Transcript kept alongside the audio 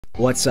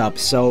What's up?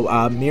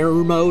 So,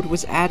 mirror mode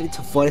was added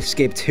to Flood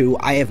Escape 2.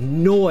 I have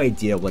no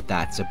idea what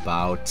that's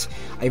about.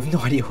 I have no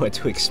idea what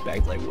to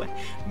expect. Like, what?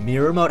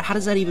 Mirror mode? How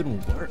does that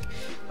even work?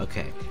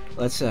 Okay,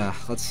 let's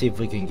see if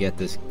we can get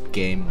this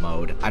game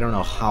mode. I don't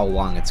know how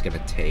long it's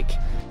gonna take.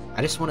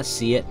 I just want to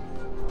see it.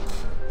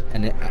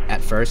 And at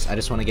first, I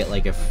just want to get,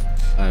 like,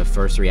 a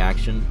first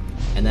reaction.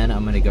 And then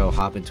I'm gonna go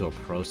hop into a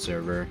pro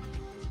server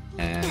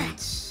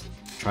and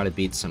try to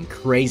beat some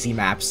crazy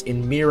maps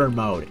in mirror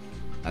mode.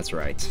 That's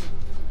right.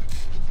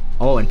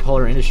 Oh, and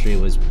Polar Industry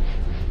was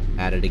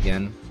added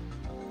again.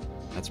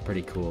 That's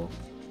pretty cool.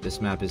 This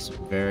map is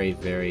very,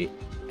 very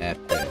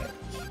epic.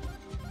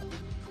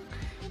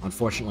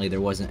 Unfortunately,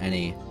 there wasn't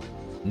any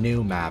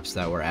new maps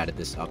that were added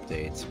this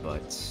update,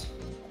 but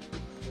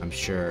I'm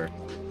sure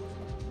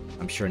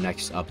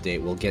next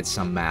update we'll get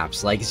some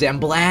maps like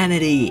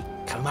Zemblanity.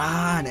 Come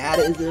on, add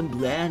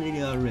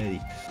Zemblanity already.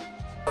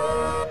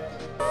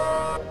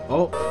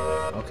 Oh,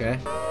 okay.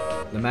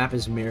 The map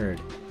is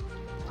mirrored.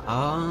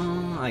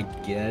 Oh, I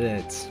get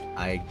it.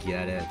 I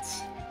get it.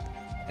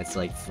 It's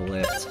like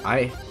flipped.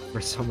 I, for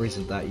some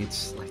reason, thought you'd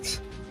like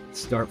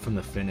start from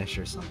the finish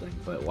or something,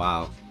 but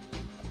wow.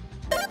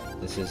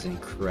 This is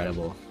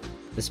incredible.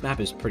 This map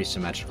is pretty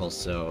symmetrical,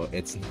 so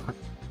it's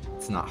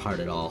not hard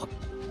at all.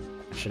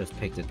 I should have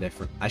picked a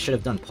different. I should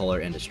have done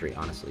Polar Industry,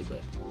 honestly,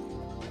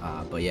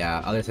 but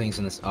yeah. Other things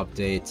in this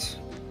update,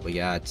 we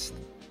got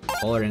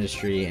Polar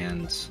Industry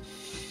and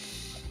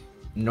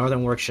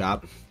Northern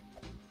Workshop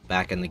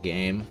back in the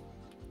game,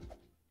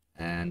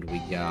 and we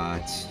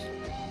got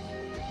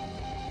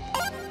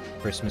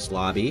Christmas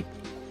Lobby.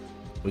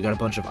 We got a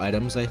bunch of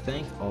items, I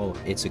think. Oh,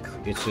 it's a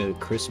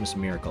Christmas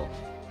miracle.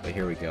 But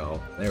here we go.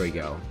 There we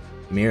go.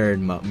 Mirror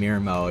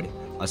mode.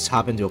 Let's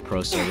hop into a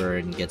pro server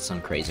and get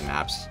some crazy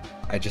maps.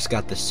 I just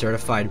got the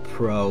certified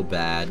pro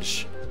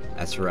badge.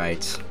 That's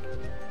right.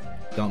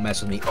 Don't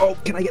mess with me. Oh,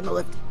 can I get in the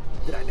lift?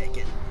 Did I make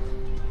it?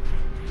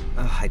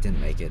 Oh, I didn't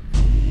make it.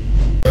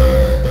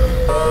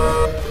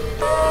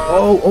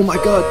 Oh my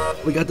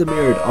god, we got the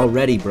mirrored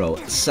already, bro.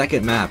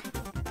 Second map.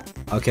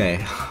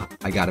 Okay,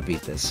 I gotta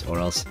beat this, or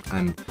else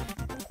I'm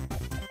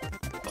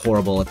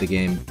horrible at the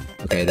game.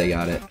 Okay, they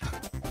got it.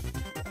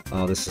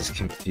 Oh, this is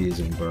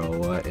confusing, bro.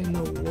 What in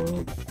the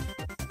world?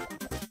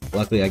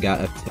 Luckily, I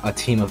got a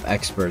team of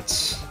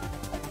experts.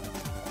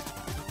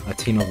 A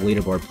team of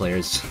leaderboard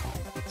players.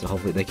 So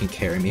hopefully they can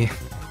carry me.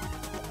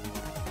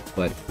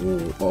 But,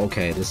 ooh,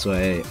 okay, this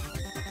way.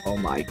 Oh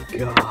my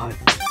god.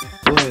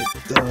 What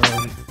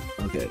the...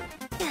 Okay.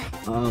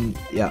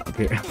 Yeah, up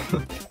here.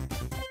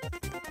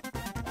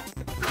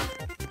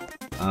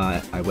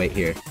 I wait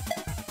here.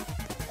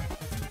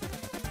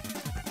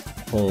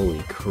 Holy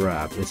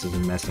crap, this is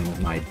messing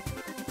with my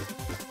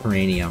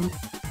cranium.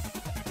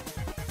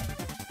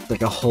 It's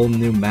like a whole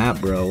new map,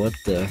 bro. What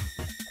the...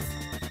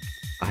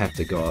 I have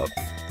to go up.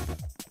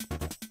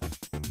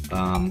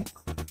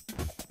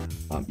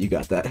 You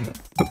got that.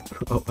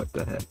 Oh, what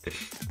the heck.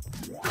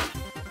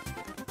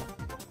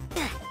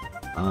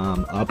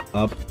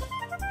 Up.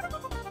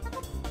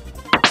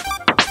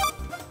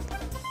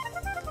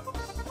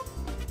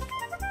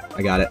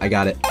 I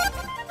got it.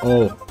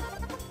 Oh,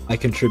 I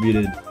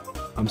contributed.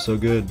 I'm so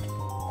good.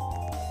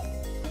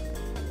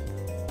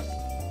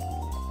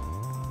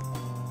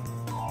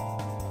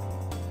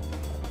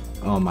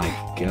 Oh my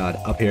god,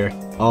 up here.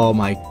 Oh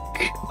my,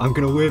 I'm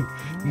gonna win.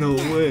 No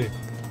way.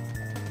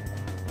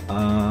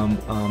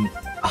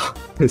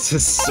 This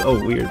is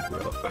so weird,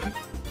 bro.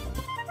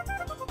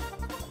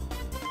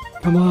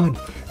 Come on,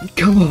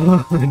 go,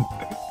 go. Come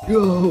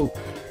on.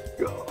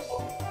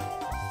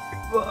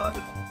 Oh my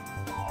god.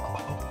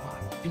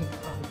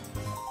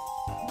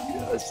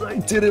 Yes, I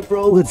did it,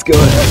 bro. Let's go.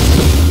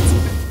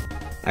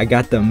 I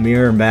got the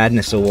Mirror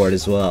Madness Award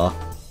as well.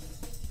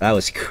 That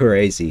was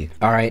crazy.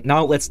 Alright,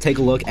 now let's take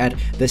a look at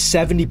the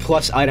 70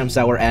 plus items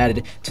that were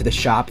added to the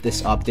shop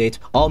this update,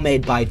 all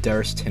made by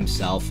Durst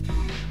himself.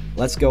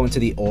 Let's go into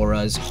the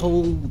auras.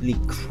 Holy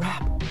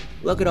crap.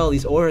 Look at all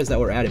these auras that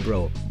were added,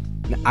 bro.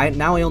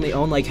 Now I only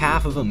own like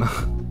half of them.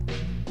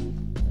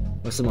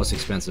 What's the most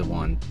expensive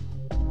one?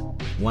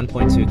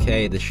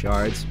 1.2k, the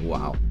shards.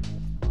 Wow.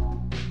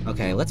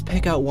 Okay, let's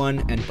pick out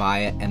one and buy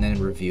it, and then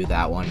review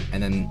that one,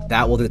 and then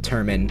that will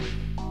determine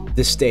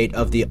the state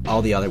of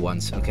all the other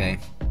ones. Okay.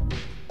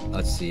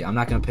 Let's see. I'm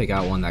not gonna pick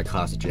out one that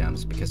costs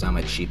gems because I'm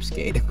a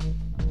cheapskate.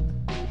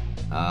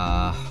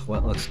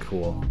 What looks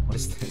cool? What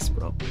is this,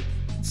 bro?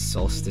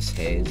 Solstice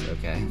Haze.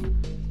 Okay.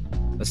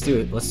 Let's do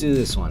it. Let's do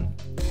this one.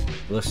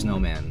 Little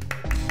snowman.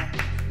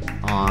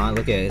 Aw,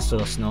 look at this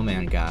little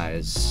snowman,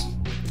 guys.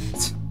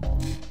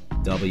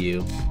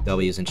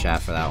 W's in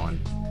chat for that one.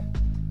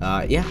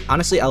 Yeah,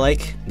 honestly, I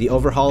like the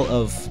overhaul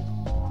of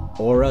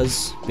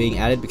auras being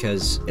added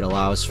because it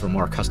allows for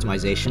more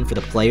customization for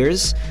the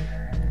players.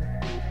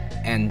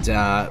 And,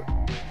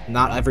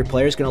 not every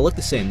player is gonna look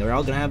the same. They're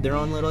all gonna have their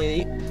own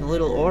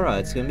little aura.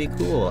 It's gonna be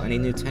cool. Any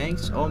new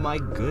tanks? Oh my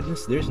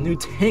goodness, there's new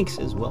tanks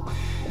as well.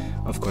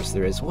 Of course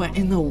there is. What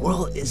in the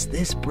world is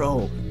this,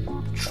 bro?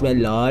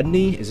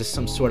 Trelawney? Is this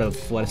some sort of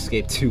Flood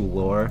Escape 2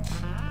 lore?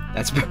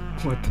 That's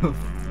what the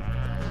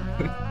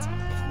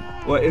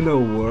What in the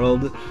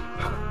world?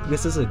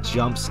 This is a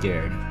jump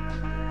scare.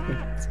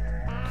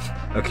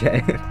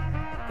 Okay.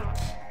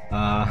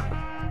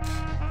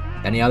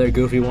 Any other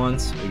goofy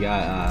ones? We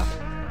got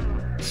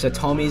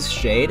Satomi's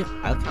Shade.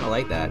 I kind of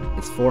like that.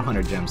 It's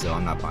 400 gems though.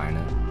 I'm not buying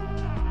it.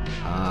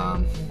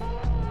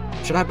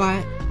 Should I buy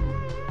it?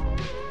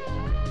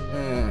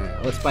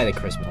 Let's buy the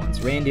Christmas ones.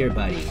 Reindeer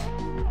Buddy.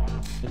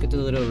 Look at the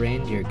little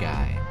reindeer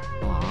guy.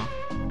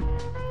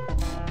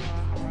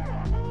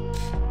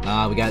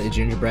 Aww. We got the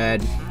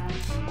gingerbread.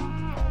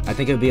 I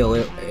think it would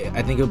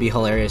be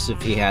hilarious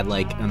if he had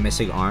like a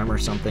missing arm or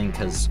something,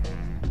 cause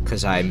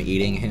I'm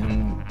eating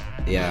him.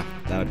 Yeah,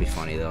 that would be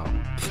funny though.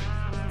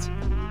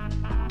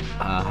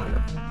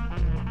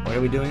 What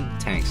are we doing?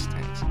 Tanks,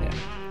 yeah.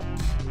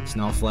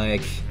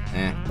 Snowflake,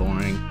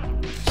 boring.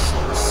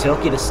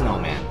 Silky the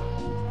Snowman.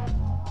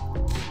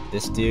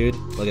 This dude,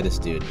 look at this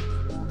dude.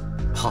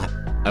 Hot.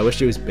 I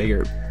wish it was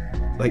bigger.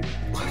 Like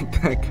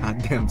that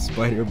goddamn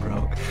spider,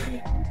 bro.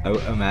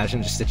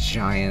 Imagine just a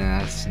giant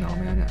ass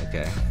snowman.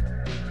 Okay.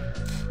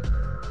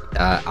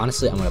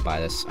 Honestly, I'm gonna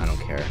buy this. I don't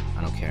care.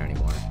 I don't care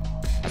anymore.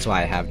 That's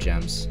why I have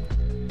gems.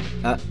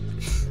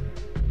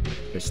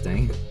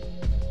 Interesting.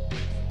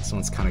 This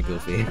one's kind of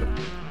goofy.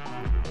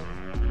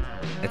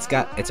 It's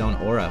got its own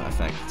aura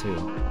effect too,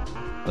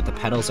 but the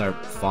petals are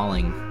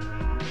falling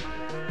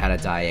at a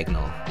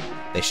diagonal.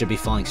 They should be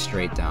falling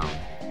straight down,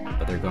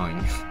 but they're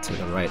going to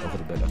the right a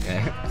little bit.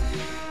 Okay.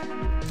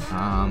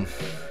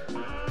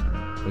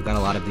 We've got a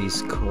lot of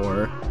these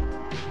core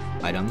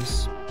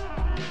items.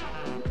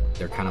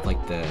 They're kind of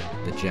like the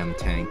gem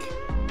tank.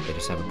 They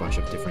just have a bunch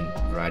of different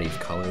variety of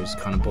colors.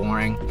 Kind of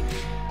boring.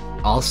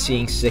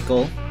 All-Seeing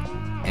Sickle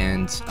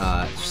and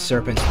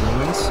Serpent's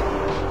Ruins.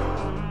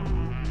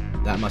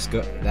 That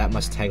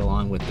must tag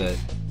along with the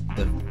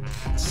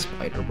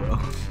spider, bro.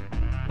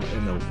 What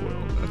in the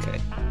world? Okay.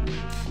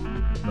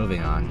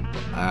 Moving on.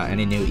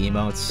 Any new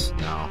emotes?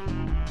 No.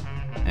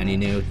 Any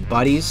new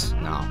buddies?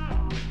 No.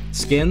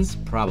 Skins?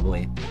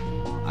 Probably.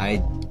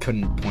 I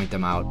couldn't point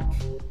them out,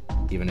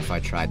 even if I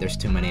tried. There's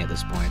too many at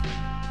this point.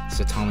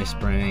 Satomi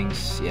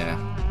Springs, yeah.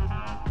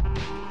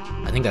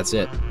 I think that's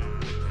it.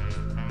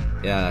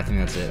 Yeah, I think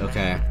that's it.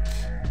 Okay.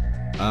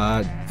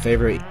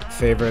 Favorite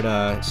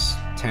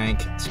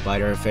tank,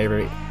 spider.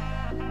 Favorite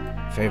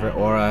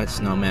aura,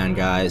 snowman,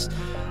 guys.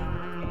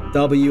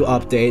 W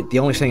update. The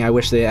only thing I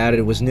wish they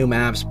added was new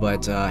maps,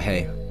 but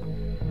hey,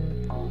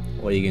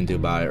 what are you gonna do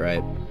about it,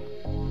 right?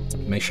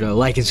 Make sure to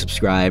like and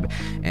subscribe,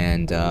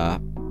 and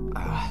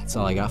that's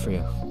all I got for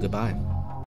you. Goodbye.